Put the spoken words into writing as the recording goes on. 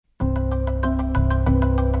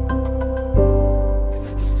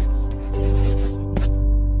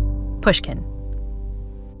Pushkin.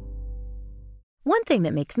 One thing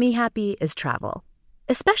that makes me happy is travel,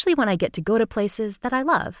 especially when I get to go to places that I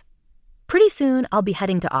love. Pretty soon, I'll be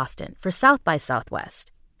heading to Austin for South by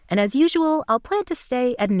Southwest, and as usual, I'll plan to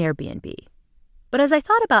stay at an Airbnb. But as I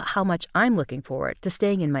thought about how much I'm looking forward to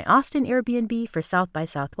staying in my Austin Airbnb for South by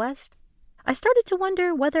Southwest, I started to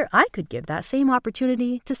wonder whether I could give that same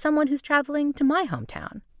opportunity to someone who's traveling to my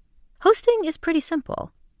hometown. Hosting is pretty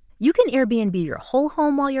simple. You can Airbnb your whole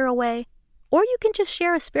home while you're away, or you can just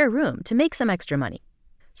share a spare room to make some extra money.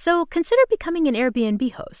 So consider becoming an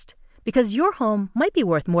Airbnb host, because your home might be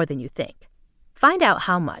worth more than you think. Find out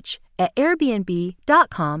how much at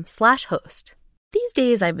airbnb.com/host. These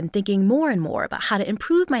days, I've been thinking more and more about how to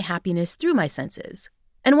improve my happiness through my senses.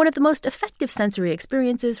 And one of the most effective sensory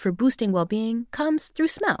experiences for boosting well-being comes through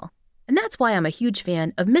smell. And that's why I'm a huge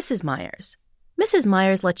fan of Mrs. Meyer's. Mrs.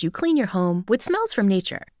 Meyer's lets you clean your home with smells from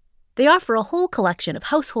nature. They offer a whole collection of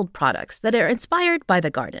household products that are inspired by the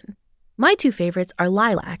garden. My two favorites are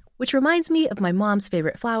lilac, which reminds me of my mom's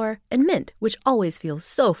favorite flower, and mint, which always feels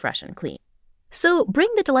so fresh and clean. So bring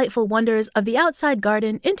the delightful wonders of the outside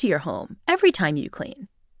garden into your home every time you clean.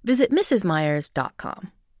 Visit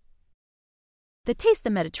mrsmeyers.com. The Taste the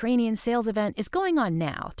Mediterranean sales event is going on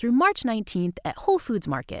now through March 19th at Whole Foods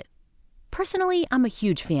Market. Personally, I'm a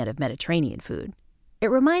huge fan of Mediterranean food. It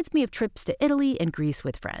reminds me of trips to Italy and Greece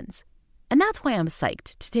with friends. And that's why I'm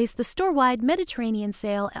psyched to taste the store-wide Mediterranean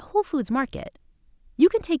sale at Whole Foods Market. You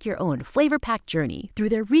can take your own flavor-packed journey through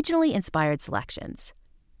their regionally inspired selections.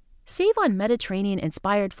 Save on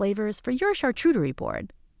Mediterranean-inspired flavors for your charcuterie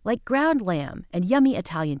board, like ground lamb and yummy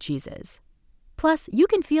Italian cheeses. Plus, you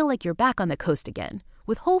can feel like you're back on the coast again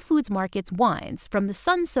with Whole Foods Market's wines from the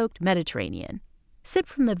sun-soaked Mediterranean. Sip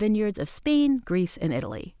from the vineyards of Spain, Greece, and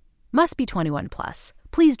Italy. Must be 21 plus.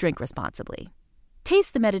 Please drink responsibly.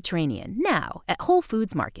 Taste the Mediterranean now at Whole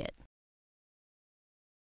Foods Market.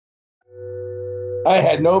 I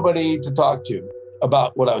had nobody to talk to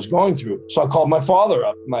about what I was going through. So I called my father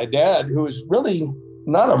up. My dad, who is really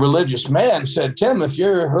not a religious man, said, "Tim, if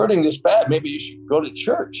you're hurting this bad, maybe you should go to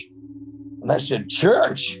church." And I said,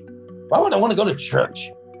 "Church? Why would I want to go to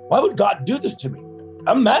church? Why would God do this to me?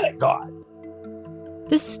 I'm mad at God."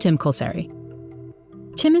 This is Tim Colsari.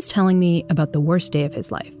 Tim is telling me about the worst day of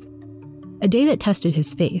his life. A day that tested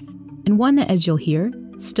his faith, and one that, as you'll hear,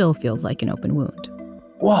 still feels like an open wound.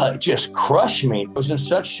 Well, it just crushed me. I was in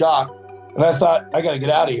such shock. And I thought, I got to get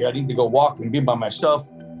out of here. I need to go walk and be by myself.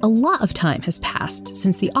 A lot of time has passed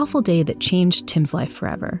since the awful day that changed Tim's life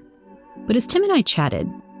forever. But as Tim and I chatted,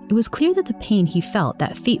 it was clear that the pain he felt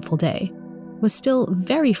that fateful day was still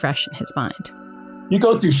very fresh in his mind. You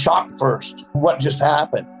go through shock first. What just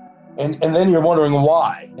happened? And then you're wondering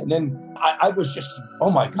why. And then I was just, oh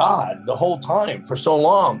my God, the whole time for so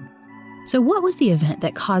long. So what was the event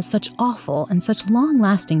that caused such awful and such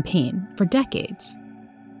long-lasting pain for decades?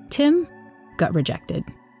 Tim got rejected.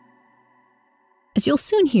 As you'll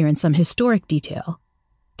soon hear in some historic detail,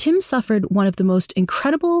 Tim suffered one of the most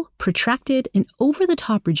incredible, protracted, and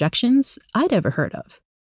over-the-top rejections I'd ever heard of.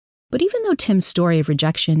 But even though Tim's story of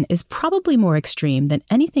rejection is probably more extreme than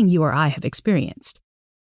anything you or I have experienced,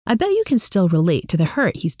 I bet you can still relate to the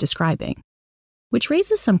hurt he's describing. Which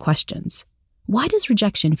raises some questions. Why does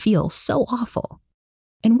rejection feel so awful?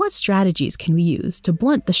 And what strategies can we use to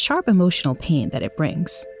blunt the sharp emotional pain that it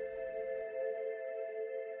brings?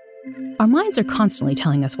 Our minds are constantly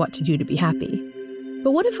telling us what to do to be happy.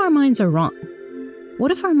 But what if our minds are wrong?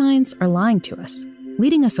 What if our minds are lying to us,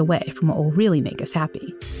 leading us away from what will really make us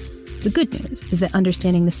happy? The good news is that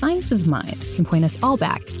understanding the science of the mind can point us all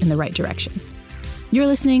back in the right direction. You're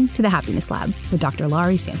listening to The Happiness Lab with Dr.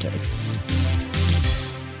 Laurie Santos.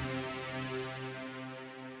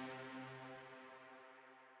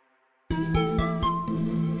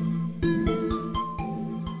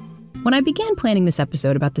 When I began planning this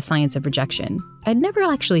episode about the science of rejection, I'd never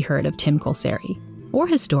actually heard of Tim Colsari or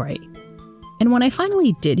his story. And when I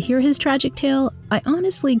finally did hear his tragic tale, I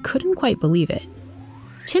honestly couldn't quite believe it.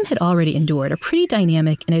 Tim had already endured a pretty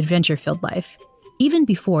dynamic and adventure-filled life, even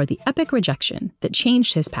before the epic rejection that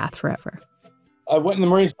changed his path forever. I went in the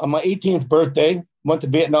Marines on my 18th birthday, went to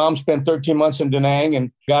Vietnam, spent 13 months in Da Nang,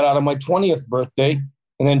 and got out on my 20th birthday.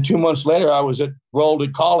 And then 2 months later, I was enrolled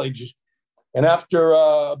at college. And after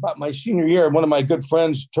about my senior year, one of my good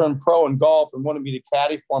friends turned pro in golf and wanted me to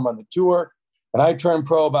caddy for him on the tour. And I turned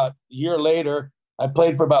pro about a year later. I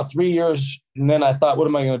played for about 3 years. And then I thought, what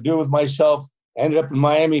am I going to do with myself? I ended up in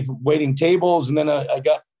Miami waiting tables. And then I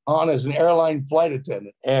got on as an airline flight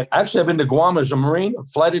attendant. And actually, I've been to Guam as a Marine, a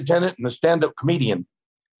flight attendant, and a stand-up comedian.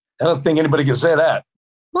 I don't think anybody can say that.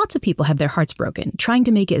 Lots of people have their hearts broken trying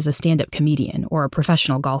to make it as a stand-up comedian or a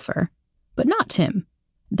professional golfer. But not Tim.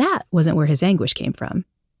 That wasn't where his anguish came from.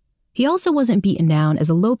 He also wasn't beaten down as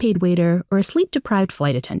a low-paid waiter or a sleep-deprived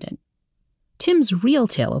flight attendant. Tim's real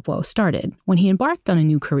tale of woe started when he embarked on a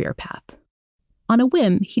new career path. On a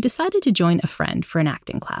whim, he decided to join a friend for an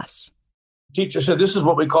acting class. The teacher said, this is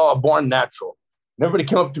what we call a born natural. And everybody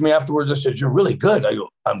came up to me afterwards and said, you're really good. I go,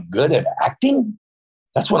 I'm good at acting?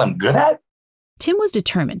 That's what I'm good at? Tim was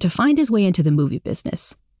determined to find his way into the movie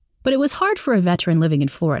business. But it was hard for a veteran living in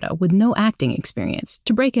Florida with no acting experience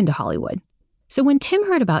to break into Hollywood. So when Tim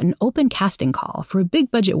heard about an open casting call for a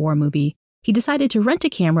big-budget war movie, he decided to rent a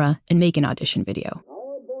camera and make an audition video.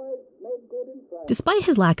 Despite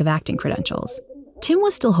his lack of acting credentials, Tim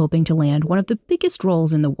was still hoping to land one of the biggest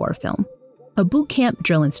roles in the war film, a boot camp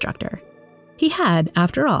drill instructor. He had,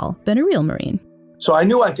 after all, been a real Marine. So I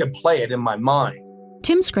knew I could play it in my mind.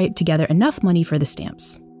 Tim scraped together enough money for the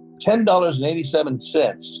stamps.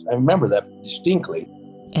 $10.87. I remember that distinctly.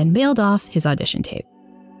 And mailed off his audition tape.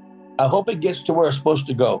 I hope it gets to where it's supposed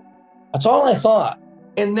to go. That's all I thought.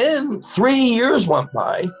 And then 3 years went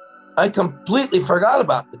by. I completely forgot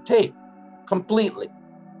about the tape. Completely.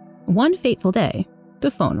 One fateful day,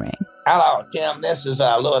 the phone rang. Hello, Tim. This is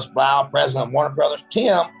Louis Blau, president of Warner Brothers.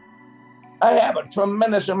 Tim, I have a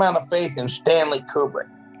tremendous amount of faith in Stanley Kubrick.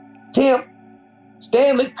 Tim,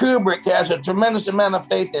 Stanley Kubrick has a tremendous amount of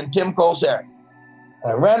faith in Tim Colsari.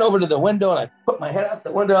 I ran over to the window and I put my head out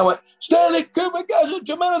the window. I went, Stanley Kubrick has a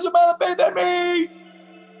tremendous amount of faith in me.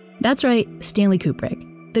 That's right, Stanley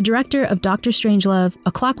Kubrick, the director of Dr. Strangelove,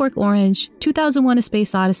 A Clockwork Orange, 2001: A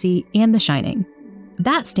Space Odyssey, and The Shining.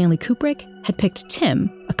 That Stanley Kubrick had picked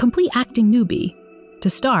Tim, a complete acting newbie, to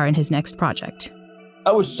star in his next project.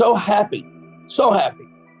 I was so happy, so happy.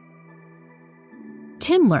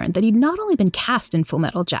 Tim learned that he'd not only been cast in Full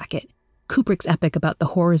Metal Jacket, Kubrick's epic about the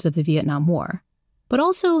horrors of the Vietnam War, but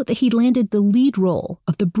also that he'd landed the lead role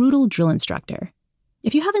of the brutal drill instructor.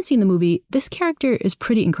 If you haven't seen the movie, this character is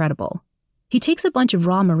pretty incredible. He takes a bunch of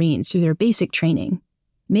raw Marines through their basic training,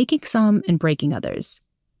 making some and breaking others.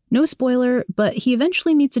 No spoiler, but he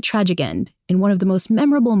eventually meets a tragic end in one of the most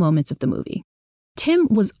memorable moments of the movie. Tim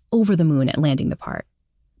was over the moon at landing the part,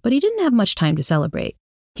 but he didn't have much time to celebrate.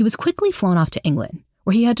 He was quickly flown off to England,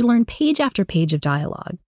 where he had to learn page after page of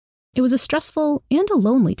dialogue. It was a stressful and a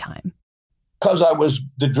lonely time. Because I was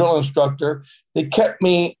the drill instructor, they kept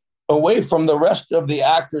me away from the rest of the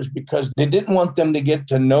actors because they didn't want them to get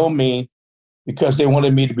to know me because they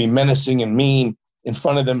wanted me to be menacing and mean in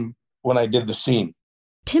front of them when I did the scene.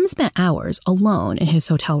 Tim spent hours alone in his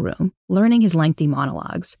hotel room, learning his lengthy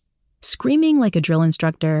monologues, screaming like a drill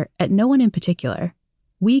instructor at no one in particular,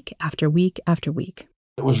 week after week after week.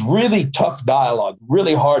 It was really tough dialogue,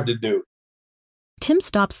 really hard to do. Tim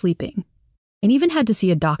stopped sleeping and even had to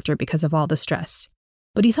see a doctor because of all the stress.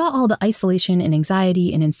 But he thought all the isolation and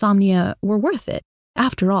anxiety and insomnia were worth it.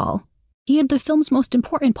 After all, he had the film's most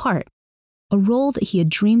important part, a role that he had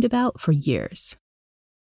dreamed about for years.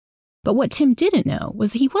 But what Tim didn't know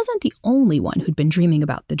was that he wasn't the only one who'd been dreaming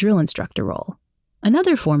about the drill instructor role.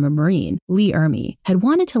 Another former Marine, Lee Ermey, had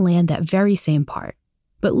wanted to land that very same part,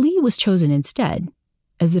 but Lee was chosen instead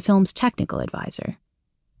as the film's technical advisor.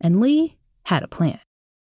 And Lee had a plan.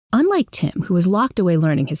 Unlike Tim, who was locked away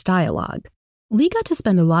learning his dialogue, Lee got to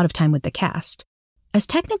spend a lot of time with the cast. As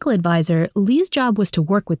technical advisor, Lee's job was to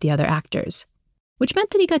work with the other actors, which meant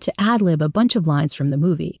that he got to ad-lib a bunch of lines from the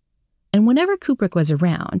movie. And whenever Kubrick was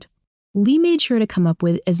around, Lee made sure to come up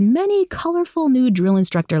with as many colorful new drill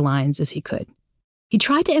instructor lines as he could. He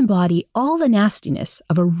tried to embody all the nastiness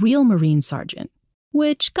of a real Marine sergeant,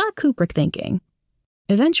 which got Kubrick thinking.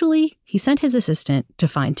 Eventually, he sent his assistant to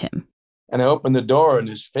find Tim. And I opened the door and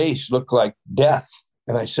his face looked like death.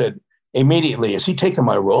 And I said, immediately, is he taking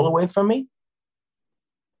my role away from me?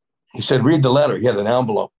 He said, read the letter. He had an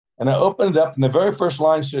envelope. And I opened it up and the very first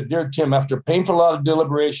line said, Dear Tim, after a painful lot of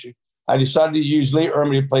deliberation, I decided to use Lee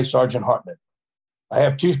Ermey to play Sergeant Hartman. I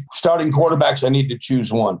have 2 starting quarterbacks. I need to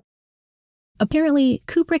choose one. Apparently,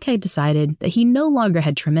 Kubrick had decided that he no longer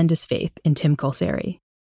had tremendous faith in Tim Colsari.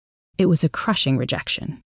 It was a crushing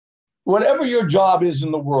rejection. Whatever your job is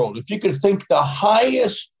in the world, if you could think the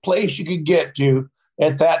highest place you could get to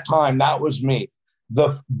at that time, that was me.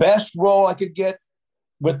 The best role I could get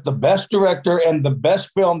with the best director and the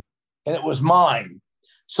best film, and it was mine.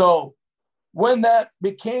 So when that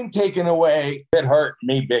became taken away, it hurt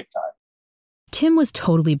me big time. Tim was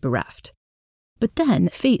totally bereft. But then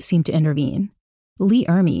fate seemed to intervene. Lee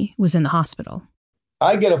Ermey was in the hospital.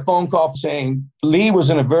 I get a phone call saying, Lee was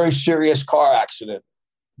in a very serious car accident.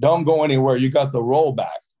 Don't go anywhere. You got the role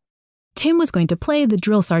back. Tim was going to play the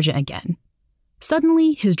drill sergeant again.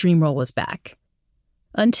 Suddenly, his dream role was back.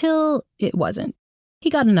 Until it wasn't. He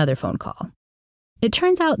got another phone call. It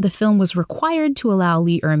turns out the film was required to allow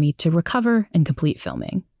Lee Ermey to recover and complete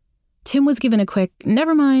filming. Tim was given a quick,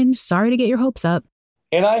 "Never mind, sorry to get your hopes up."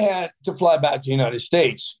 And I had to fly back to the United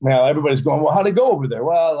States. Now, everybody's going, well, how'd it go over there?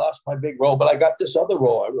 Well, I lost my big role, but I got this other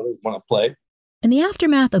role I really want to play. In the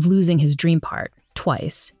aftermath of losing his dream part,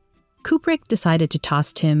 twice, Kubrick decided to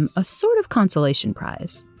toss Tim a sort of consolation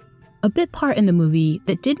prize. A bit part in the movie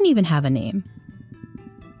that didn't even have a name.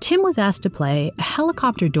 Tim was asked to play a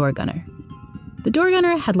helicopter door gunner. The door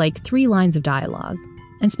gunner had like 3 lines of dialogue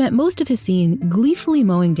and spent most of his scene gleefully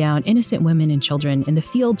mowing down innocent women and children in the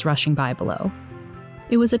fields rushing by below.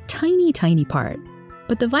 It was a tiny, tiny part,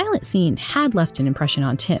 but the violent scene had left an impression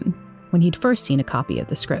on Tim when he'd first seen a copy of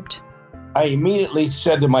the script. I immediately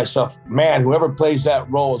said to myself, man, whoever plays that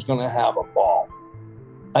role is going to have a ball.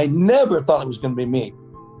 I never thought it was going to be me.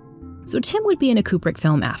 So Tim would be in a Kubrick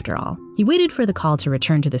film after all. He waited for the call to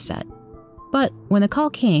return to the set. But when the call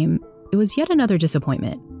came, it was yet another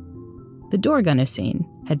disappointment. The door gunner scene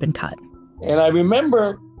had been cut. And I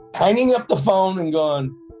remember hanging up the phone and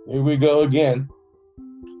going, here we go again.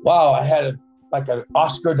 Wow, I had an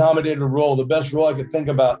Oscar-nominated role, the best role I could think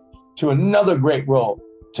about, to another great role,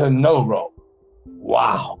 to no role.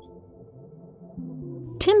 Wow.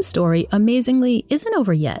 Tim's story, amazingly, isn't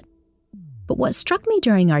over yet. But what struck me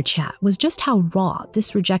during our chat was just how raw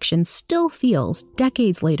this rejection still feels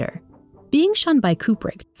decades later. Being shunned by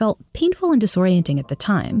Kubrick felt painful and disorienting at the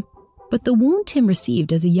time, but the wound Tim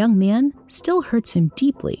received as a young man still hurts him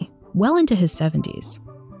deeply, well into his 70s.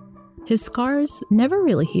 His scars never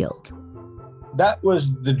really healed. That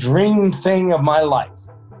was the dream thing of my life.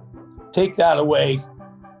 Take that away,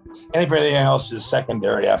 and everything else is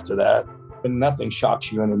secondary after that, and nothing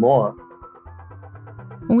shocks you anymore.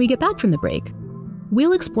 When we get back from the break,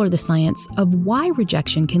 we'll explore the science of why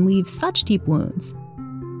rejection can leave such deep wounds.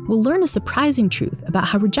 We'll learn a surprising truth about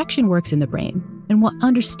how rejection works in the brain and what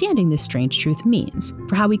understanding this strange truth means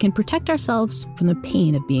for how we can protect ourselves from the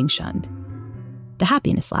pain of being shunned. The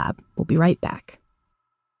Happiness Lab will be right back.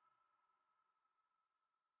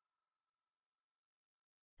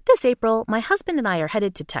 This April, my husband and I are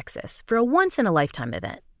headed to Texas for a once-in-a-lifetime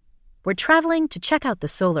event. We're traveling to check out the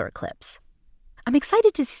solar eclipse. I'm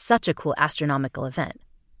excited to see such a cool astronomical event,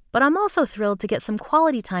 but I'm also thrilled to get some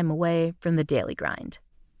quality time away from the daily grind.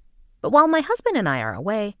 But while my husband and I are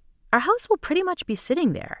away, our house will pretty much be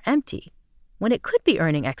sitting there, empty, when it could be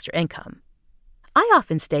earning extra income. I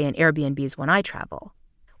often stay in Airbnbs when I travel,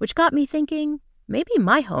 which got me thinking maybe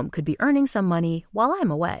my home could be earning some money while I'm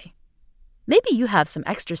away. Maybe you have some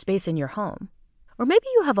extra space in your home, or maybe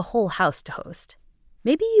you have a whole house to host.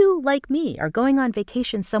 Maybe you, like me, are going on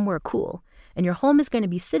vacation somewhere cool, and your home is going to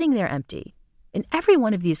be sitting there empty. In every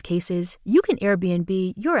one of these cases, you can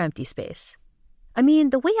Airbnb your empty space. I mean,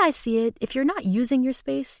 the way I see it, if you're not using your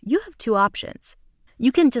space, you have 2 options.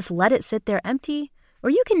 You can just let it sit there empty, or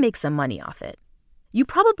you can make some money off it. You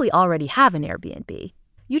probably already have an Airbnb.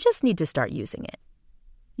 You just need to start using it.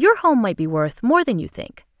 Your home might be worth more than you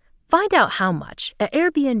think. Find out how much at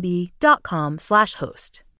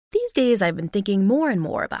airbnb.com/host. These days, I've been thinking more and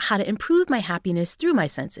more about how to improve my happiness through my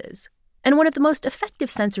senses. And one of the most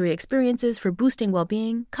effective sensory experiences for boosting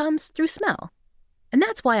well-being comes through smell. And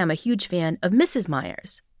that's why I'm a huge fan of Mrs.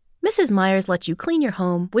 Meyer's. Mrs. Meyer's lets you clean your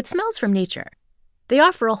home with smells from nature. They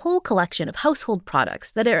offer a whole collection of household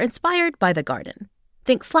products that are inspired by the garden.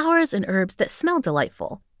 Think flowers and herbs that smell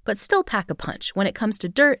delightful, but still pack a punch when it comes to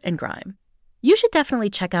dirt and grime. You should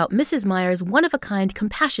definitely check out Mrs. Meyer's one-of-a-kind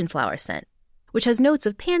compassion flower scent, which has notes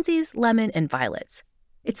of pansies, lemon, and violets.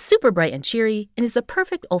 It's super bright and cheery and is the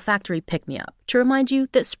perfect olfactory pick-me-up to remind you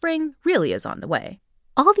that spring really is on the way.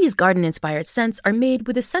 All these garden-inspired scents are made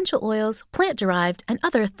with essential oils, plant-derived, and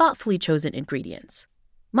other thoughtfully chosen ingredients.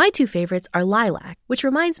 My 2 favorites are lilac, which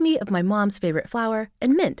reminds me of my mom's favorite flower,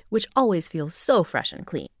 and mint, which always feels so fresh and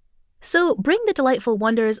clean. So bring the delightful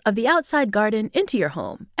wonders of the outside garden into your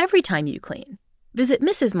home every time you clean. Visit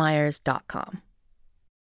mrsmeyers.com.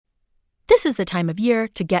 This is the time of year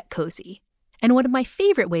to get cozy. And one of my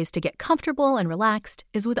favorite ways to get comfortable and relaxed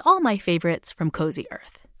is with all my favorites from Cozy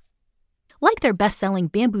Earth. Like their best-selling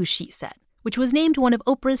bamboo sheet set, which was named one of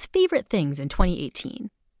Oprah's favorite things in 2018.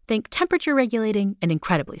 Think temperature regulating and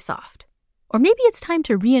incredibly soft. Or maybe it's time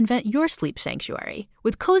to reinvent your sleep sanctuary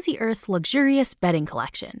with Cozy Earth's luxurious bedding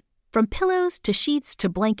collection. From pillows to sheets to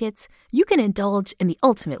blankets, you can indulge in the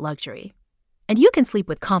ultimate luxury. And you can sleep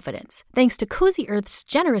with confidence thanks to Cozy Earth's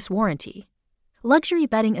generous warranty. Luxury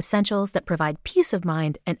bedding essentials that provide peace of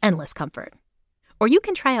mind and endless comfort. Or you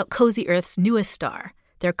can try out Cozy Earth's newest star,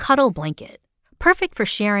 their Cuddle Blanket. Perfect for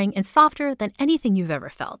sharing and softer than anything you've ever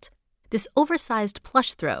felt. This oversized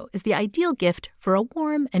plush throw is the ideal gift for a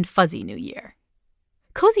warm and fuzzy new year.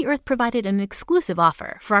 Cozy Earth provided an exclusive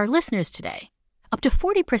offer for our listeners today. Up to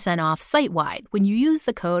 40% off site-wide when you use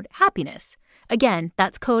the code HAPPINESS. Again,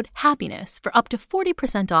 that's code HAPPINESS for up to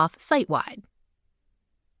 40% off site-wide.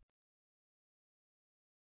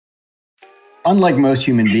 Unlike most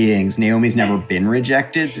human beings, Naomi's never been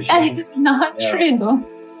rejected. So That is not true.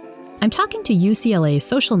 I'm talking to UCLA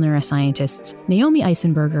social neuroscientists Naomi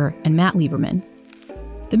Eisenberger and Matt Lieberman.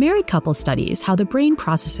 The married couple studies how the brain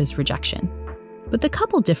processes rejection, but the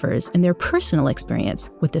couple differs in their personal experience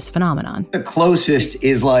with this phenomenon. The closest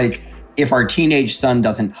is like if our teenage son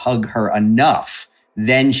doesn't hug her enough,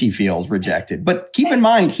 then she feels rejected. But keep in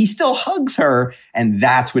mind, he still hugs her, and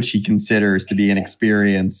that's what she considers to be an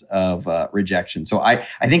experience of rejection. So I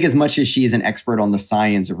think as much as she's an expert on the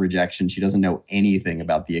science of rejection, she doesn't know anything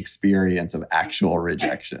about the experience of actual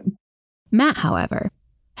rejection. Matt, however,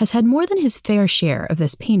 has had more than his fair share of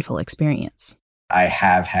this painful experience. I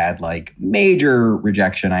have had like major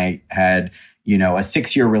rejection. I had, a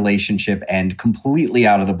 6-year relationship and completely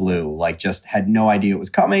out of the blue, like just had no idea it was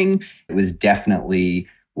coming. It was definitely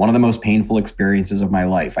one of the most painful experiences of my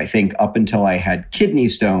life. I think up until I had kidney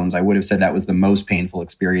stones, I would have said that was the most painful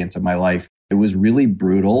experience of my life. It was really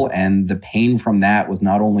brutal. And the pain from that was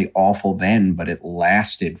not only awful then, but it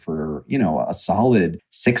lasted for, a solid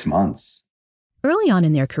 6 months. Early on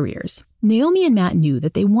in their careers, Naomi and Matt knew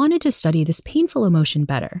that they wanted to study this painful emotion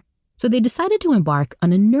better. So they decided to embark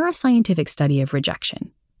on a neuroscientific study of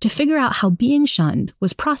rejection to figure out how being shunned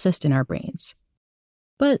was processed in our brains.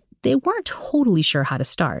 But they weren't totally sure how to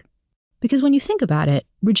start. Because when you think about it,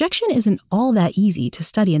 rejection isn't all that easy to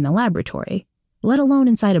study in the laboratory, let alone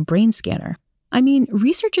inside a brain scanner. I mean,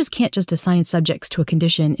 researchers can't just assign subjects to a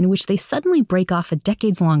condition in which they suddenly break off a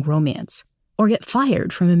decades-long romance or get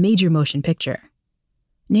fired from a major motion picture.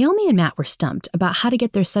 Naomi and Matt were stumped about how to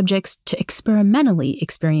get their subjects to experimentally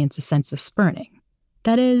experience a sense of spurning.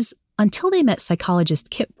 That is, until they met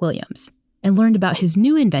psychologist Kip Williams and learned about his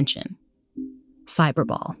new invention,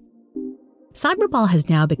 Cyberball. Cyberball has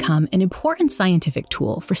now become an important scientific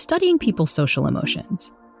tool for studying people's social emotions.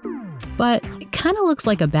 But it kind of looks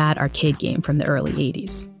like a bad arcade game from the early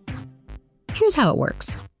 80s. Here's how it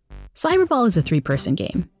works. Cyberball is a 3-person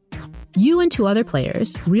game. You and 2 other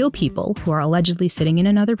players, real people who are allegedly sitting in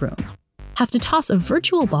another room, have to toss a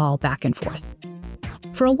virtual ball back and forth.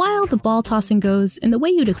 For a while, the ball tossing goes in the way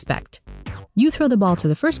you'd expect. You throw the ball to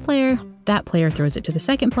the first player, that player throws it to the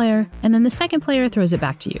second player, and then the second player throws it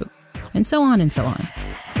back to you, and so on and so on.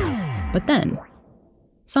 But then,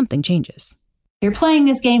 something changes. You're playing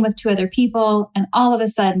this game with 2 other people, and all of a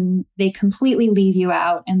sudden, they completely leave you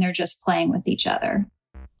out, and they're just playing with each other.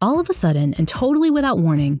 All of a sudden, and totally without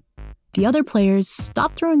warning, the other players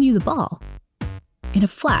stop throwing you the ball. In a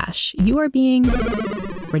flash, you are being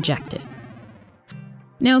rejected.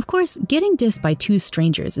 Now, of course, getting dissed by 2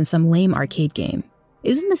 strangers in some lame arcade game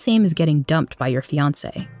isn't the same as getting dumped by your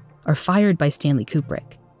fiancé or fired by Stanley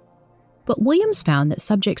Kubrick. But Williams found that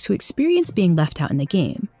subjects who experience being left out in the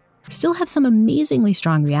game still have some amazingly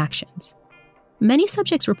strong reactions. Many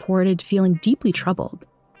subjects reported feeling deeply troubled.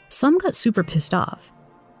 Some got super pissed off.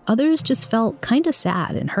 Others just felt kind of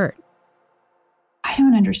sad and hurt. I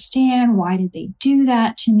don't understand. Why did they do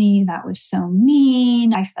that to me? That was so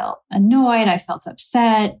mean. I felt annoyed. I felt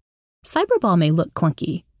upset. Cyberball may look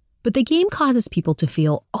clunky, but the game causes people to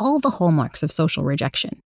feel all the hallmarks of social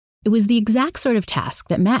rejection. It was the exact sort of task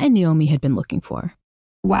that Matt and Naomi had been looking for.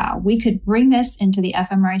 Wow, we could bring this into the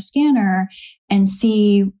fMRI scanner and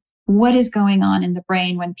see what is going on in the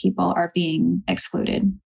brain when people are being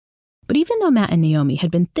excluded. But even though Matt and Naomi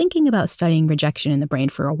had been thinking about studying rejection in the brain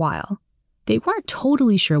for a while, they weren't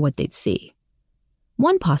totally sure what they'd see.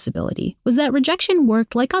 One possibility was that rejection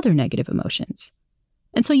worked like other negative emotions.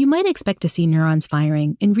 And so you might expect to see neurons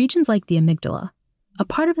firing in regions like the amygdala, a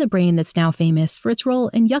part of the brain that's now famous for its role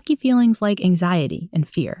in yucky feelings like anxiety and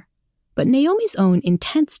fear. But Naomi's own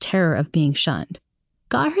intense terror of being shunned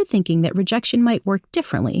got her thinking that rejection might work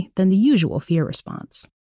differently than the usual fear response.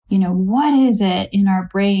 What is it in our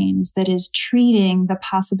brains that is treating the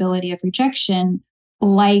possibility of rejection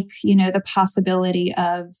like, the possibility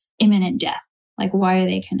of imminent death? Like, why are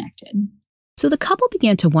they connected? So the couple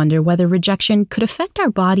began to wonder whether rejection could affect our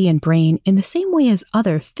body and brain in the same way as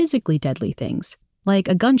other physically deadly things, like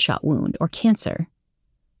a gunshot wound or cancer.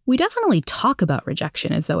 We definitely talk about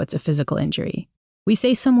rejection as though it's a physical injury. We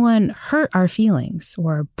say someone hurt our feelings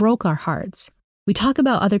or broke our hearts. We talk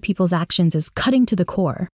about other people's actions as cutting to the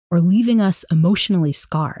core or leaving us emotionally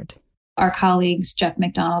scarred. Our colleagues, Jeff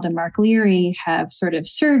McDonald and Mark Leary, have sort of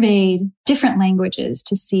surveyed different languages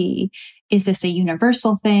to see, is this a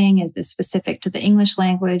universal thing? Is this specific to the English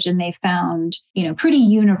language? And they found, pretty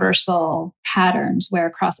universal patterns where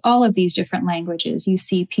across all of these different languages, you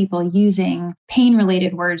see people using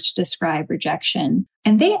pain-related words to describe rejection.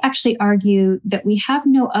 And they actually argue that we have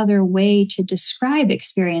no other way to describe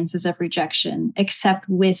experiences of rejection except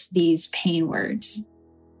with these pain words.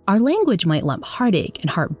 Our language might lump heartache and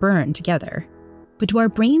heartburn together, but do our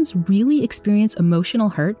brains really experience emotional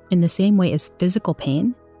hurt in the same way as physical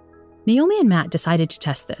pain? Naomi and Matt decided to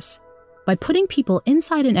test this by putting people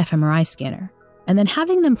inside an fMRI scanner and then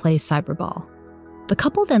having them play cyberball. The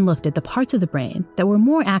couple then looked at the parts of the brain that were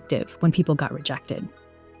more active when people got rejected.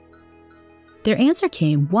 Their answer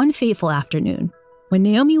came one fateful afternoon when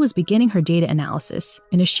Naomi was beginning her data analysis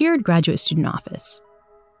in a shared graduate student office,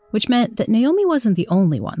 which meant that Naomi wasn't the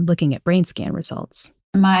only one looking at brain scan results.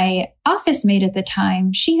 My office mate at the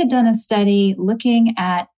time, she had done a study looking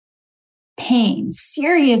at pain,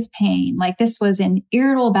 serious pain. Like this was in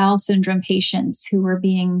irritable bowel syndrome patients who were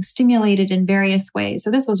being stimulated in various ways. So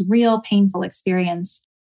this was real painful experience.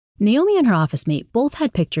 Naomi and her office mate both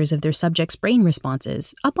had pictures of their subjects' brain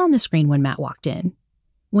responses up on the screen when Matt walked in.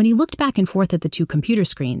 When he looked back and forth at the two computer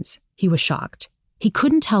screens, he was shocked. He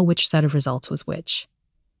couldn't tell which set of results was which.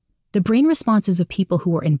 The brain responses of people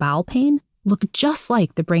who were in bowel pain looked just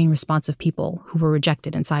like the brain response of people who were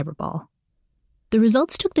rejected in cyberball. The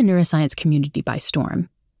results took the neuroscience community by storm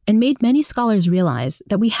and made many scholars realize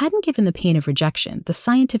that we hadn't given the pain of rejection the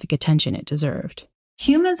scientific attention it deserved.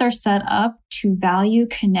 Humans are set up to value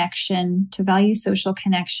connection, to value social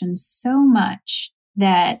connection so much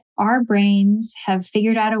that our brains have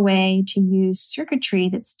figured out a way to use circuitry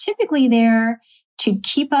that's typically there to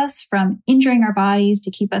keep us from injuring our bodies,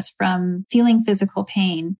 to keep us from feeling physical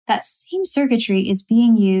pain. That same circuitry is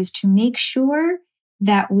being used to make sure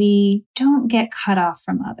that we don't get cut off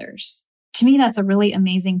from others. To me, that's a really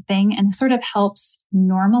amazing thing and sort of helps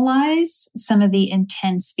normalize some of the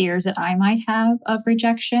intense fears that I might have of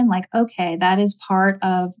rejection. Like, okay, that is part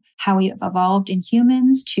of how we have evolved in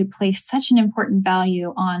humans to place such an important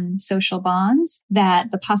value on social bonds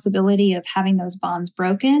that the possibility of having those bonds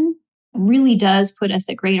broken really does put us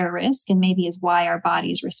at greater risk and maybe is why our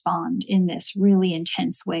bodies respond in this really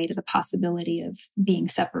intense way to the possibility of being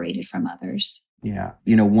separated from others. Yeah.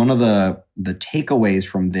 One of the takeaways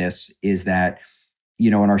from this is that,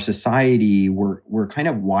 in our society, we're kind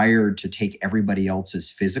of wired to take everybody else's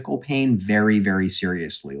physical pain very, very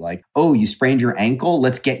seriously. Like, oh, you sprained your ankle,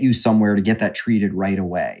 let's get you somewhere to get that treated right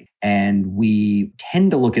away. And we tend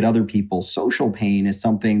to look at other people's social pain as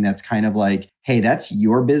something that's kind of like, hey, that's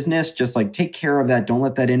your business. Just like take care of that. Don't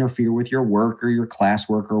let that interfere with your work or your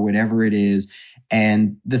classwork or whatever it is.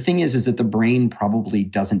 And the thing is that the brain probably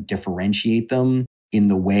doesn't differentiate them in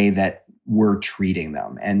the way that we're treating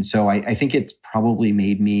them. And so I think it's probably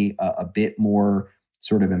made me a bit more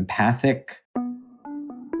sort of empathic.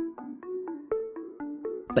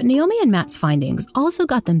 But Naomi and Matt's findings also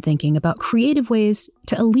got them thinking about creative ways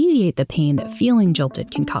to alleviate the pain that feeling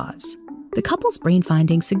jilted can cause. The couple's brain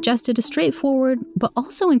findings suggested a straightforward, but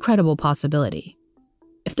also incredible possibility.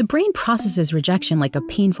 If the brain processes rejection like a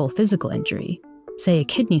painful physical injury, say a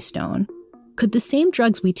kidney stone, could the same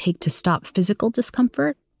drugs we take to stop physical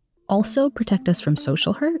discomfort also protect us from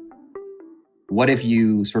social hurt? What if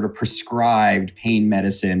you sort of prescribed pain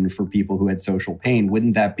medicine for people who had social pain?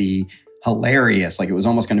 Wouldn't that be hilarious? Like it was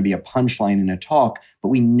almost going to be a punchline in a talk, but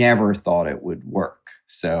we never thought it would work.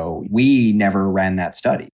 So we never ran that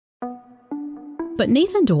study. But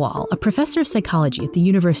Nathan DeWall, a professor of psychology at the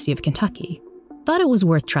University of Kentucky, thought it was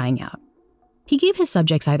worth trying out. He gave his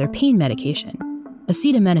subjects either pain medication,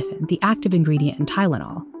 acetaminophen, the active ingredient in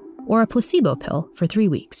Tylenol, or a placebo pill for 3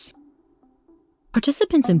 weeks.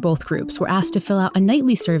 Participants in both groups were asked to fill out a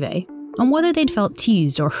nightly survey on whether they'd felt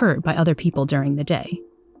teased or hurt by other people during the day.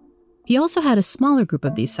 He also had a smaller group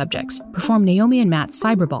of these subjects perform Naomi and Matt's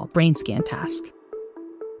cyberball brain scan task.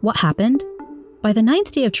 What happened? By the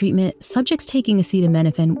 9th day of treatment, subjects taking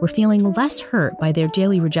acetaminophen were feeling less hurt by their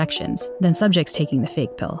daily rejections than subjects taking the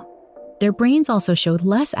fake pill. Their brains also showed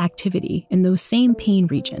less activity in those same pain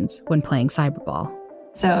regions when playing cyberball.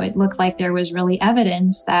 So it looked like there was really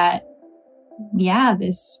evidence that,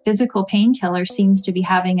 this physical painkiller seems to be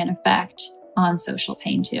having an effect on social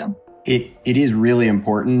pain too. It is really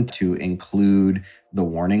important to include the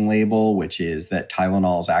warning label, which is that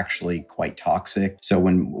Tylenol is actually quite toxic. So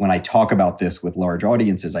when I talk about this with large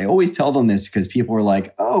audiences, I always tell them this because people are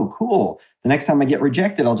like, oh, cool. The next time I get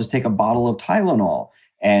rejected, I'll just take a bottle of Tylenol.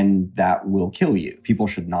 And that will kill you. People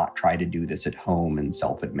should not try to do this at home and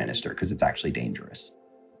self-administer because it's actually dangerous.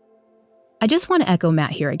 I just want to echo Matt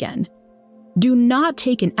here again. Do not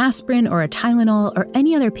take an aspirin or a Tylenol or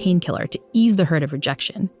any other painkiller to ease the hurt of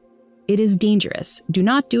rejection. It is dangerous. Do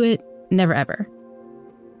not do it, never ever.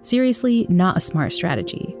 Seriously, not a smart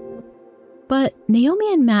strategy. But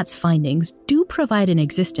Naomi and Matt's findings do provide an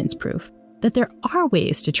existence proof that there are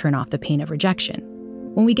ways to turn off the pain of rejection.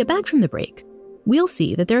 When we get back from the break, we'll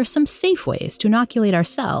see that there are some safe ways to inoculate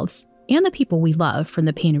ourselves and the people we love from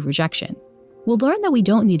the pain of rejection. We'll learn that we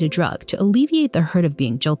don't need a drug to alleviate the hurt of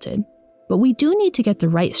being jilted, but we do need to get the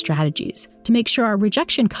right strategies to make sure our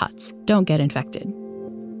rejection cuts don't get infected.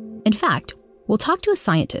 In fact, we'll talk to a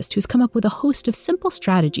scientist who's come up with a host of simple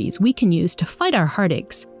strategies we can use to fight our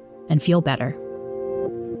heartaches and feel better.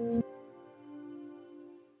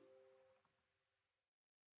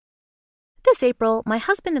 This April, my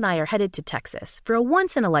husband and I are headed to Texas for a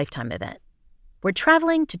once-in-a-lifetime event. We're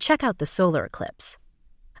traveling to check out the solar eclipse.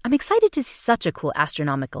 I'm excited to see such a cool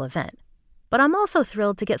astronomical event, but I'm also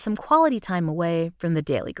thrilled to get some quality time away from the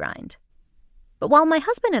daily grind. But while my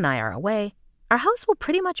husband and I are away, our house will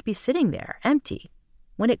pretty much be sitting there, empty,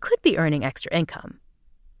 when it could be earning extra income.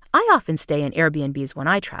 I often stay in Airbnbs when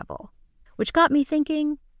I travel, which got me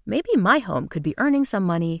thinking, maybe my home could be earning some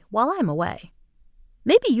money while I'm away.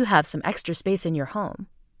 Maybe you have some extra space in your home,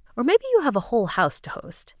 or maybe you have a whole house to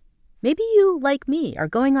host. Maybe you, like me, are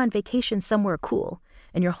going on vacation somewhere cool,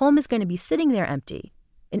 and your home is going to be sitting there empty.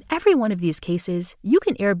 In every one of these cases, you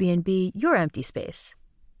can Airbnb your empty space.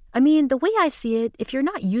 I mean, the way I see it, if you're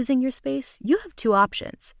not using your space, you have two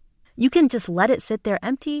options. You can just let it sit there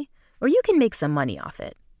empty, or you can make some money off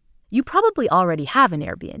it. You probably already have an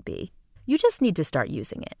Airbnb. You just need to start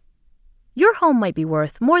using it. Your home might be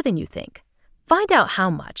worth more than you think. Find out how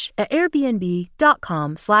much at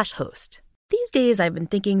airbnb.com/host. These days, I've been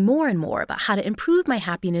thinking more and more about how to improve my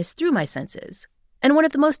happiness through my senses. And one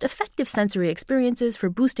of the most effective sensory experiences for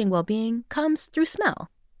boosting well-being comes through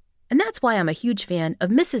smell. And that's why I'm a huge fan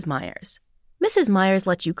of Mrs. Meyer's. Mrs. Meyer's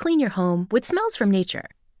lets you clean your home with smells from nature.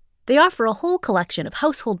 They offer a whole collection of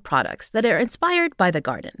household products that are inspired by the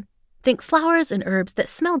garden. Think flowers and herbs that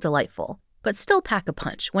smell delightful, but still pack a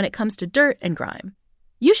punch when it comes to dirt and grime.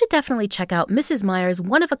 You should definitely check out Mrs. Meyer's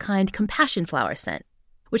one-of-a-kind compassion flower scent,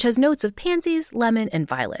 which has notes of pansies, lemon, and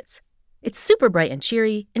violets. It's super bright and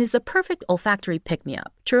cheery and is the perfect olfactory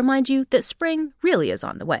pick-me-up to remind you that spring really is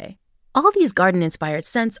on the way. All these garden-inspired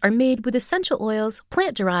scents are made with essential oils,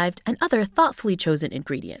 plant-derived, and other thoughtfully chosen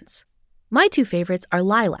ingredients. My two favorites are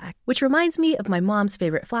lilac, which reminds me of my mom's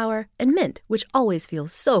favorite flower, and mint, which always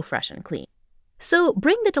feels so fresh and clean. So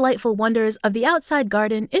bring the delightful wonders of the outside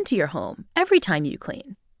garden into your home every time you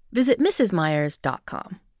clean. Visit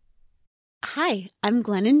mrsmeyers.com. Hi, I'm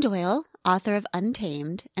Glennon Doyle, author of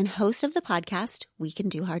Untamed and host of the podcast We Can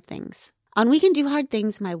Do Hard Things. On We Can Do Hard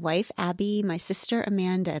Things, my wife Abby, my sister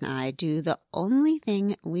Amanda, and I do the only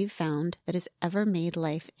thing we've found that has ever made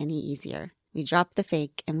life any easier. We drop the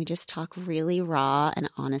fake and we just talk really raw and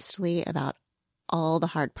honestly about all the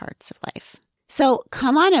hard parts of life. So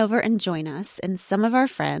come on over and join us and some of our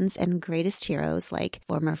friends and greatest heroes like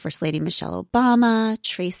former First Lady Michelle Obama,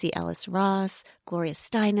 Tracy Ellis Ross, Gloria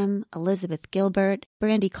Steinem, Elizabeth Gilbert,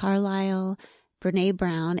 Brandi Carlile, Brene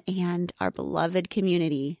Brown, and our beloved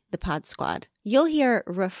community, the Pod Squad. You'll hear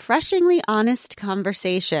refreshingly honest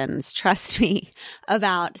conversations, trust me,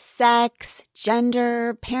 about sex,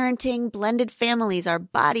 gender, parenting, blended families, our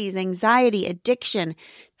bodies, anxiety, addiction,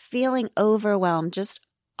 feeling overwhelmed, just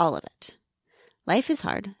all of it. Life is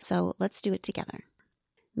hard, so let's do it together.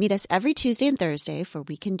 Meet us every Tuesday and Thursday for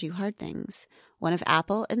We Can Do Hard Things, one of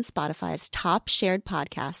Apple and Spotify's top shared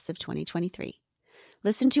podcasts of 2023.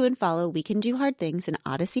 Listen to and follow We Can Do Hard Things, an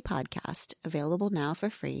Odyssey podcast, available now for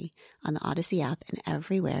free on the Odyssey app and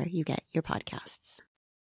everywhere you get your podcasts.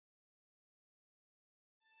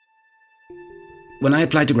 When I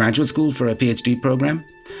applied to graduate school for a PhD program,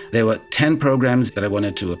 there were 10 programs that I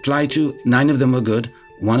wanted to apply to. 9 of them were good.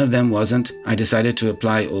 1 of them wasn't. I decided to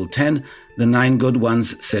apply all 10. The 9 good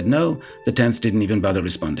ones said no. The 10th didn't even bother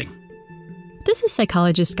responding. This is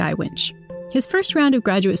psychologist Guy Winch. His first round of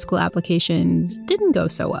graduate school applications didn't go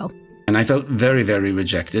so well. And I felt very, very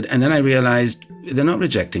rejected. And then I realized they're not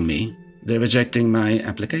rejecting me. They're rejecting my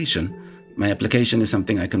application. My application is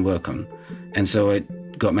something I can work on. And so I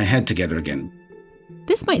got my head together again.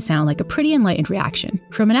 This might sound like a pretty enlightened reaction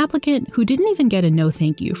from an applicant who didn't even get a no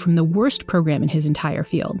thank you from the worst program in his entire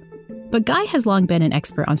field. But Guy has long been an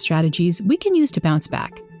expert on strategies we can use to bounce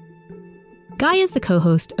back. Guy is the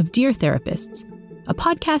co-host of Dear Therapists, a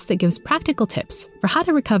podcast that gives practical tips for how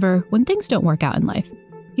to recover when things don't work out in life.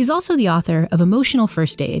 He's also the author of Emotional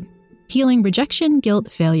First Aid, Healing Rejection,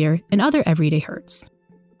 Guilt, Failure, and Other Everyday Hurts.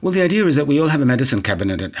 Well, the idea is that we all have a medicine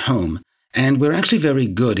cabinet at home. And we're actually very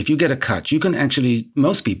good. If you get a cut,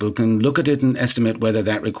 most people can look at it and estimate whether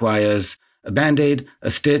that requires a Band-Aid, a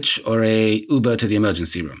stitch, or a Uber to the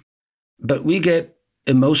emergency room. But we get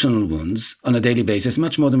emotional wounds on a daily basis,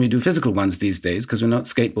 much more than we do physical ones these days, because we're not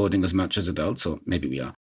skateboarding as much as adults, or maybe we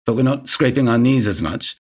are, but we're not scraping our knees as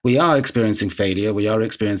much. We are experiencing failure, we are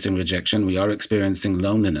experiencing rejection, we are experiencing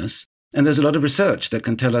loneliness. And there's a lot of research that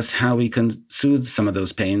can tell us how we can soothe some of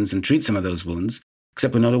those pains and treat some of those wounds,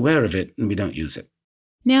 except we're not aware of it and we don't use it.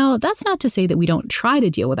 Now, that's not to say that we don't try to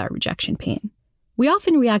deal with our rejection pain. We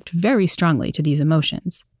often react very strongly to these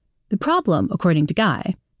emotions. The problem, according to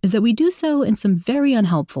Guy, is that we do so in some very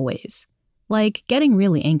unhelpful ways, like getting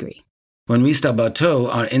really angry. When we stub our toe,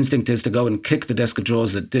 our instinct is to go and kick the desk of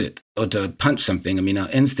drawers that did it, or to punch something. Our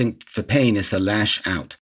instinct for pain is to lash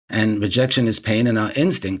out. And rejection is pain, and our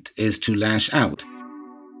instinct is to lash out.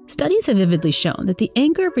 Studies have vividly shown that the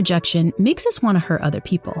anger of rejection makes us want to hurt other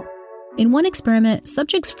people. In one experiment,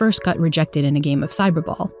 subjects first got rejected in a game of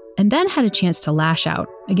cyberball, and then had a chance to lash out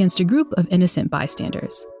against a group of innocent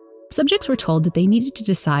bystanders. Subjects were told that they needed to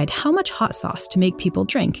decide how much hot sauce to make people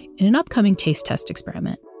drink in an upcoming taste test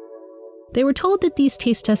experiment. They were told that these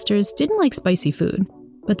taste testers didn't like spicy food,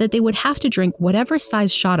 but that they would have to drink whatever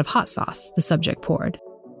size shot of hot sauce the subject poured.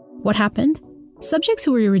 What happened? Subjects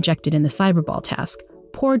who were rejected in the cyberball task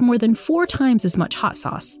poured more than 4 times as much hot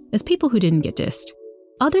sauce as people who didn't get dissed.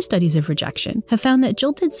 Other studies of rejection have found that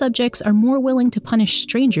jilted subjects are more willing to punish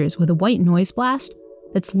strangers with a white noise blast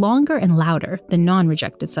that's longer and louder than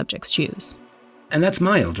non-rejected subjects choose. And that's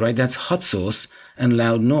mild, right? That's hot sauce and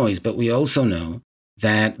loud noise. But we also know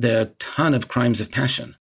that there are a ton of crimes of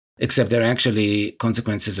passion, except they're actually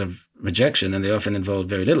consequences of rejection, and they often involve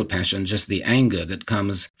very little passion, just the anger that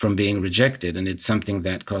comes from being rejected. And it's something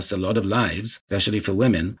that costs a lot of lives, especially for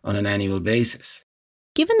women, on an annual basis.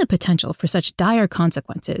 Given the potential for such dire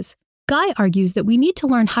consequences, Guy argues that we need to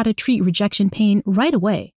learn how to treat rejection pain right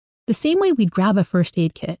away, the same way we'd grab a first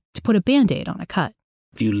aid kit to put a Band-Aid on a cut.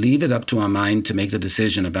 If you leave it up to our mind to make the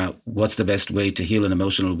decision about what's the best way to heal an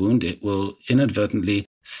emotional wound, it will inadvertently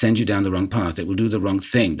send you down the wrong path. It will do the wrong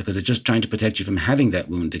thing because it's just trying to protect you from having that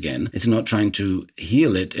wound again. It's not trying to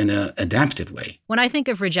heal it in an adaptive way. When I think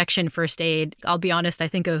of rejection first aid, I'll be honest, I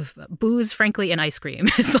think of booze, frankly, and ice cream.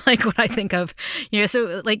 It's like what I think of,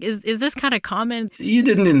 so like, is this kind of common? You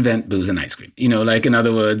didn't invent booze and ice cream, in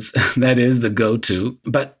other words, that is the go-to.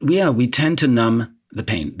 But we tend to numb the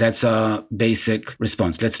pain. That's our basic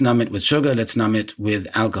response. Let's numb it with sugar. Let's numb it with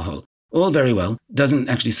alcohol. All very well. Doesn't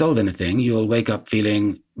actually solve anything. You'll wake up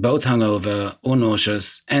feeling both hungover or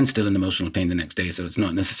nauseous and still in emotional pain the next day. So it's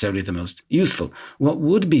not necessarily the most useful. What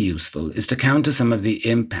would be useful is to counter some of the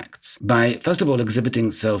impacts by, first of all,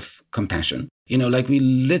 exhibiting self-compassion. Like we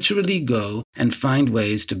literally go and find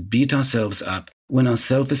ways to beat ourselves up when our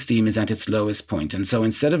self-esteem is at its lowest point. And so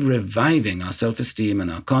instead of reviving our self-esteem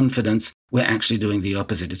and our confidence, we're actually doing the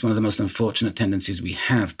opposite. It's one of the most unfortunate tendencies we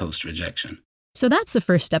have post-rejection. So that's the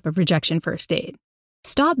first step of rejection first aid.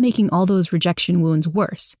 Stop making all those rejection wounds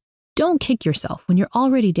worse. Don't kick yourself when you're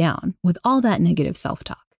already down with all that negative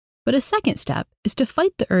self-talk. But a second step is to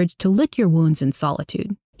fight the urge to lick your wounds in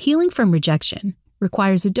solitude. Healing from rejection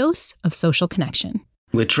requires a dose of social connection.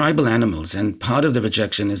 We're tribal animals, and part of the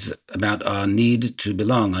rejection is about our need to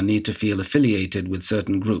belong, our need to feel affiliated with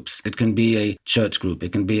certain groups. It can be a church group,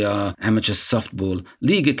 it can be our amateur softball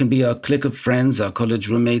league, it can be our clique of friends, our college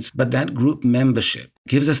roommates, but that group membership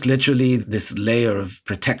gives us literally this layer of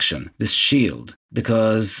protection, this shield,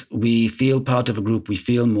 because we feel part of a group, we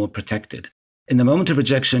feel more protected. In the moment of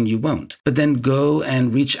rejection, you won't. But then go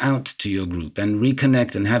and reach out to your group and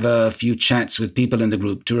reconnect and have a few chats with people in the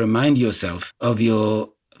group to remind yourself of your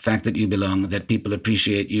fact that you belong, that people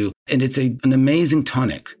appreciate you. And it's an amazing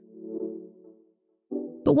tonic.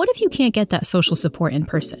 But what if you can't get that social support in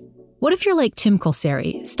person? What if you're like Tim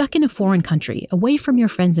Colseri, stuck in a foreign country, away from your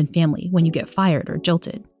friends and family when you get fired or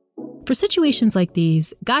jilted? For situations like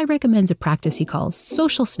these, Guy recommends a practice he calls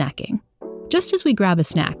social snacking. Just as we grab a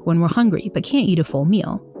snack when we're hungry but can't eat a full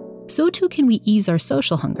meal, so too can we ease our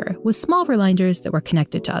social hunger with small reminders that we're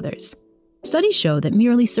connected to others. Studies show that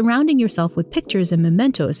merely surrounding yourself with pictures and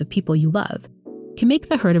mementos of people you love can make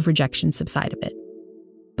the hurt of rejection subside a bit.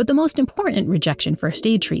 But the most important rejection first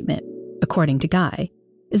aid treatment, according to Guy,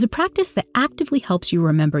 is a practice that actively helps you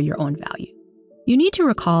remember your own value. You need to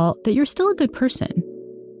recall that you're still a good person,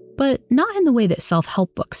 but not in the way that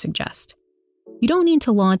self-help books suggest. You don't need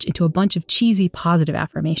to launch into a bunch of cheesy positive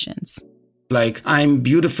affirmations. Like, I'm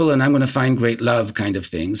beautiful and I'm going to find great love kind of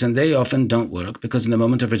things. And they often don't work because in the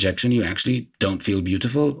moment of rejection, you actually don't feel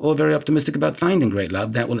beautiful or very optimistic about finding great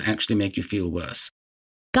love. That will actually make you feel worse.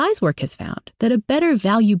 Guy's work has found that a better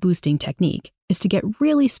value-boosting technique is to get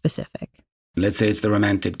really specific. Let's say it's the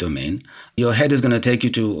romantic domain. Your head is going to take you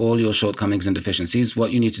to all your shortcomings and deficiencies.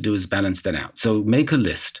 What you need to do is balance that out. So make a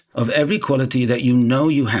list of every quality that you know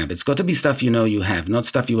you have. It's got to be stuff you know you have, not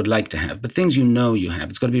stuff you would like to have, but things you know you have.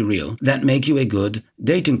 It's got to be real. That make you a good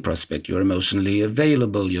dating prospect. You're emotionally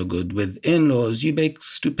available. You're good with in-laws. You bake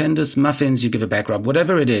stupendous muffins. You give a back rub.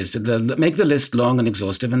 Whatever it is, make the list long and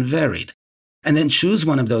exhaustive and varied. And then choose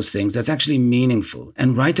one of those things that's actually meaningful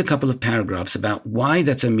and write a couple of paragraphs about why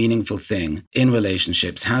that's a meaningful thing in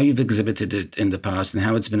relationships, how you've exhibited it in the past and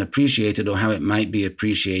how it's been appreciated or how it might be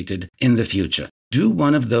appreciated in the future. Do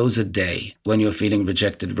one of those a day when you're feeling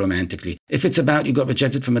rejected romantically. If it's about you got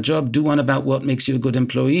rejected from a job, do one about what makes you a good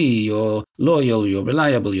employee. You're loyal, you're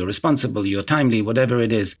reliable, you're responsible, you're timely, whatever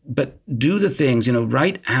it is. But do the things,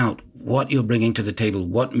 write out what you're bringing to the table,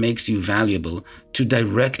 what makes you valuable, to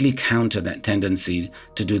directly counter that tendency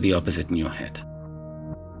to do the opposite in your head.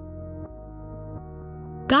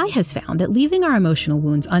 Guy has found that leaving our emotional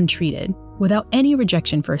wounds untreated, without any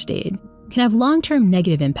rejection first aid, can have long-term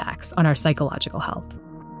negative impacts on our psychological health.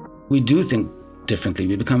 We do think differently.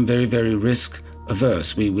 We become very, very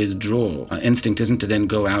risk-averse. We withdraw. Our instinct isn't to then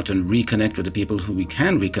go out and reconnect with the people who we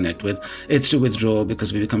can reconnect with. It's to withdraw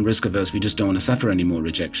because we become risk-averse. We just don't want to suffer any more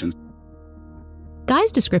rejections.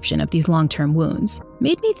 Guy's description of these long-term wounds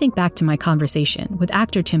made me think back to my conversation with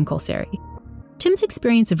actor Tim Colseri. Tim's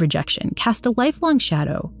experience of rejection cast a lifelong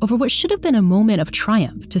shadow over what should have been a moment of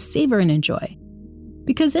triumph to savor and enjoy.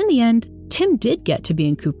 Because in the end, Tim did get to be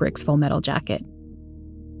in Kubrick's Full Metal Jacket.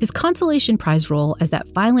 His consolation prize role as that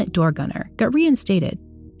violent door gunner got reinstated,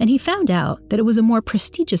 and he found out that it was a more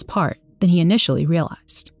prestigious part than he initially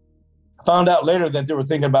realized. I found out later that they were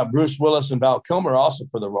thinking about Bruce Willis and Val Kilmer also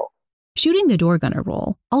for the role. Shooting the door gunner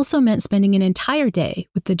role also meant spending an entire day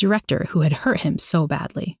with the director who had hurt him so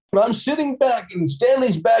badly. I'm sitting back in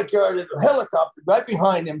Stanley's backyard at a helicopter right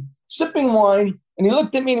behind him, sipping wine, and he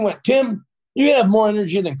looked at me and went, "Tim, you have more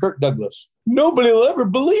energy than Kirk Douglas. Nobody will ever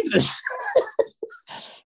believe this."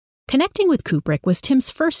 Connecting with Kubrick was Tim's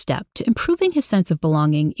first step to improving his sense of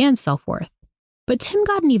belonging and self-worth. But Tim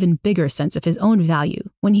got an even bigger sense of his own value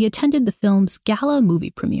when he attended the film's gala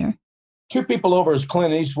movie premiere. Two people over is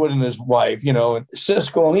Clint Eastwood and his wife, and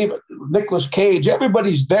Siskel and even Nicolas Cage.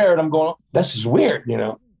 Everybody's there, and I'm going, this is weird,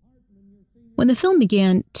 When the film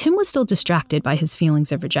began, Tim was still distracted by his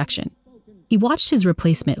feelings of rejection. He watched his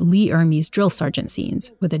replacement Lee Ermey's drill sergeant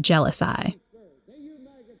scenes with a jealous eye.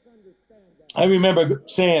 I remember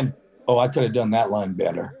saying, I could have done that line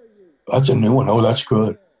better. That's a new one. Oh, that's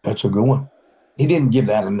good. That's a good one. He didn't give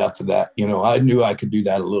that enough of that. I knew I could do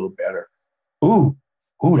that a little better. Ooh,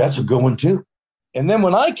 that's a good one too. And then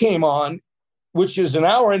when I came on, which is an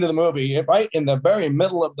hour into the movie, right in the very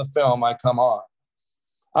middle of the film, I come on,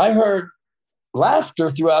 I heard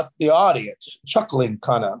laughter throughout the audience, chuckling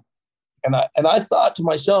kind of. And I thought to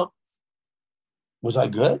myself, was I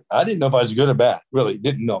good? I didn't know if I was good or bad. Really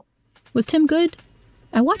didn't know. Was Tim good?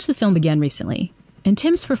 I watched the film again recently, and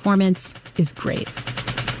Tim's performance is great.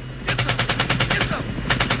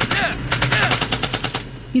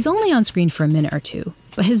 He's only on screen for a minute or two,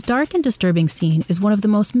 but his dark and disturbing scene is one of the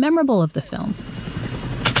most memorable of the film.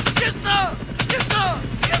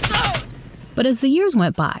 But as the years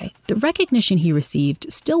went by, the recognition he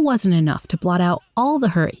received still wasn't enough to blot out all the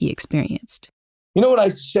hurt he experienced. You know what I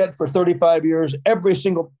said for 35 years? Every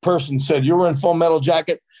single person said, "You were in Full Metal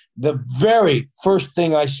Jacket." The very first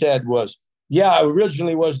thing I said was, yeah, I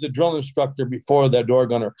originally was the drill instructor before the door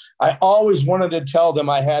gunner. I always wanted to tell them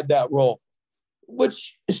I had that role,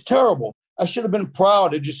 which is terrible. I should have been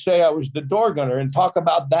proud to just say I was the door gunner and talk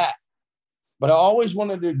about that. But I always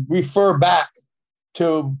wanted to refer back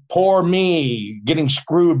to poor me getting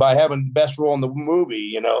screwed by having the best role in the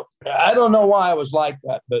movie, I don't know why I was like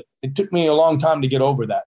that, but it took me a long time to get over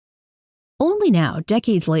that. Only now,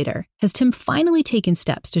 decades later, has Tim finally taken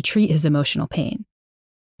steps to treat his emotional pain.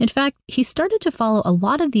 In fact, he started to follow a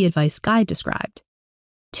lot of the advice Guy described.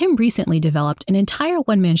 Tim recently developed an entire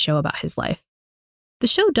one-man show about his life. The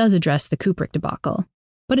show does address the Kubrick debacle,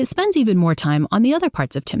 but it spends even more time on the other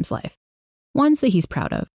parts of Tim's life, ones that he's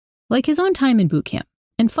proud of, like his own time in boot camp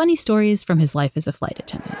and funny stories from his life as a flight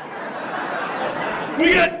attendant.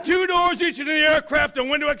 We got 2 doors each in the aircraft and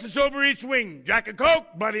window exits over each wing. Jack and Coke,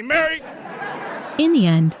 Bloody Mary. In the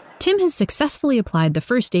end, Tim has successfully applied the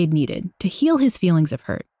first aid needed to heal his feelings of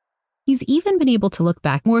hurt. He's even been able to look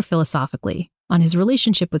back more philosophically on his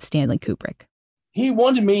relationship with Stanley Kubrick. He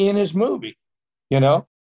wanted me in his movie,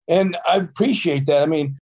 and I appreciate that. I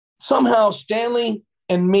mean, somehow Stanley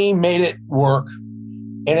and me made it work,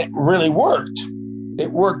 and it really worked.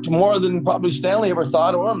 It worked more than probably Stanley ever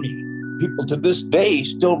thought or me. People to this day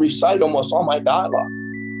still recite almost all my dialogue.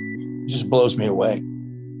 It just blows me away.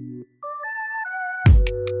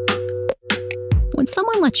 When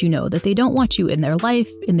someone lets you know that they don't want you in their life,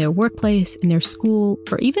 in their workplace, in their school,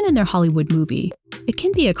 or even in their Hollywood movie, it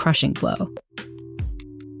can be a crushing blow.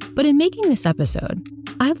 But in making this episode,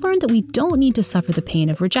 I've learned that we don't need to suffer the pain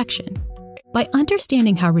of rejection. By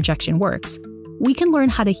understanding how rejection works, we can learn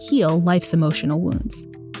how to heal life's emotional wounds.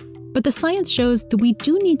 But the science shows that we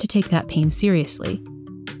do need to take that pain seriously.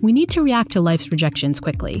 We need to react to life's rejections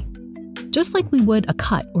quickly, just like we would a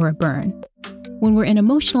cut or a burn. When we're in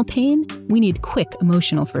emotional pain, we need quick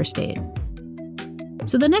emotional first aid.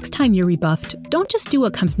 So the next time you're rebuffed, don't just do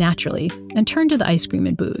what comes naturally and turn to the ice cream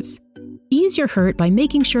and booze. Ease your hurt by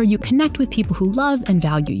making sure you connect with people who love and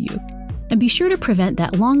value you. And be sure to prevent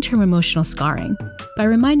that long-term emotional scarring by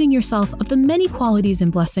reminding yourself of the many qualities and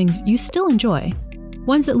blessings you still enjoy.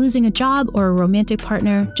 Ones that losing a job or a romantic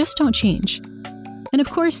partner just don't change. And of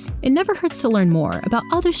course, it never hurts to learn more about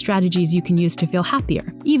other strategies you can use to feel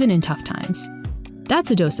happier, even in tough times. That's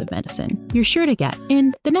a dose of medicine you're sure to get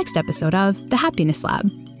in the next episode of The Happiness Lab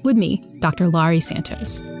with me, Dr. Laurie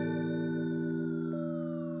Santos.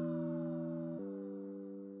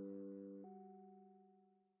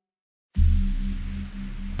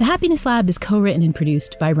 The Happiness Lab is co-written and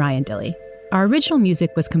produced by Ryan Dilley. Our original music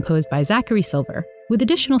was composed by Zachary Silver, with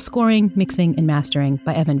additional scoring, mixing, and mastering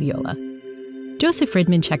by Evan Viola. Joseph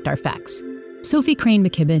Friedman checked our facts. Sophie Crane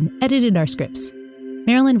McKibben edited our scripts.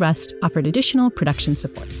 Marilyn Rust offered additional production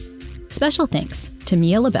support. Special thanks to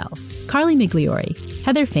Mia LaBelle, Carly Migliori,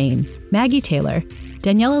 Heather Fain, Maggie Taylor,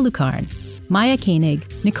 Daniela Lucarne, Maya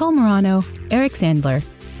Koenig, Nicole Morano, Eric Sandler,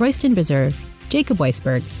 Royston Reserve, Jacob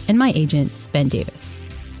Weisberg, and my agent, Ben Davis.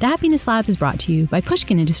 The Happiness Lab is brought to you by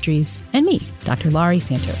Pushkin Industries and me, Dr. Laurie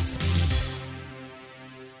Santos.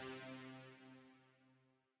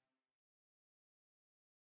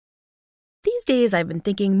 These days, I've been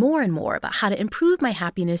thinking more and more about how to improve my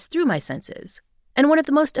happiness through my senses. And one of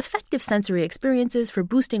the most effective sensory experiences for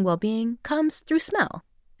boosting well-being comes through smell.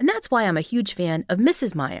 And that's why I'm a huge fan of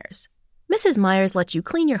Mrs. Meyer's. Mrs. Meyer's lets you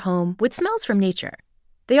clean your home with smells from nature.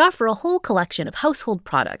 They offer a whole collection of household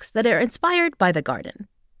products that are inspired by the garden.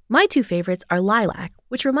 My two favorites are lilac,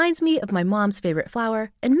 which reminds me of my mom's favorite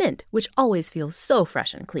flower, and mint, which always feels so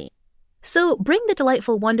fresh and clean. So bring the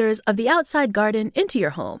delightful wonders of the outside garden into your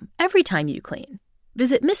home every time you clean.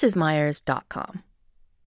 Visit mrsmeyers.com.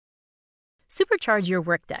 Supercharge your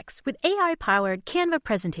Workdex with AI-powered Canva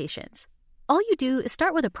presentations. All you do is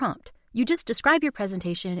start with a prompt. You just describe your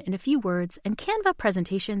presentation in a few words, and Canva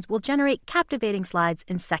presentations will generate captivating slides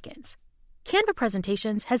in seconds. Canva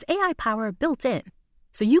presentations has AI power built in,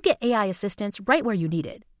 so you get AI assistance right where you need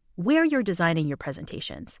it, where you're designing your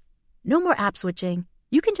presentations. No more app switching.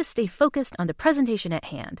 You can just stay focused on the presentation at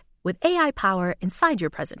hand with AI power inside your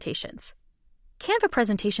presentations. Canva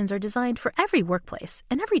presentations are designed for every workplace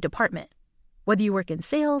and every department. Whether you work in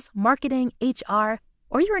sales, marketing, HR,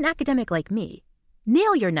 or you're an academic like me,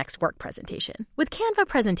 nail your next work presentation with Canva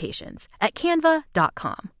presentations at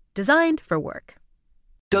canva.com. Designed for work.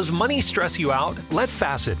 Does money stress you out? Let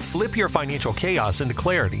Facet flip your financial chaos into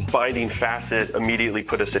clarity. Finding Facet immediately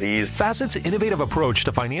put us at ease. Facet's innovative approach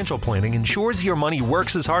to financial planning ensures your money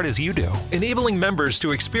works as hard as you do, enabling members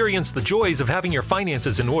to experience the joys of having your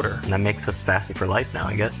finances in order. And that makes us Facet for life now,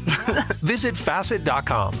 I guess. Visit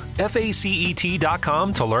Facet.com,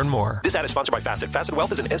 FACET.com to learn more. This ad is sponsored by Facet. Facet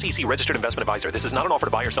Wealth is an SEC registered investment advisor. This is not an offer to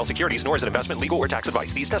buy or sell securities, nor is it investment, legal, or tax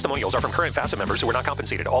advice. These testimonials are from current Facet members who are not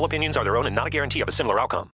compensated. All opinions are their own and not a guarantee of a similar outcome.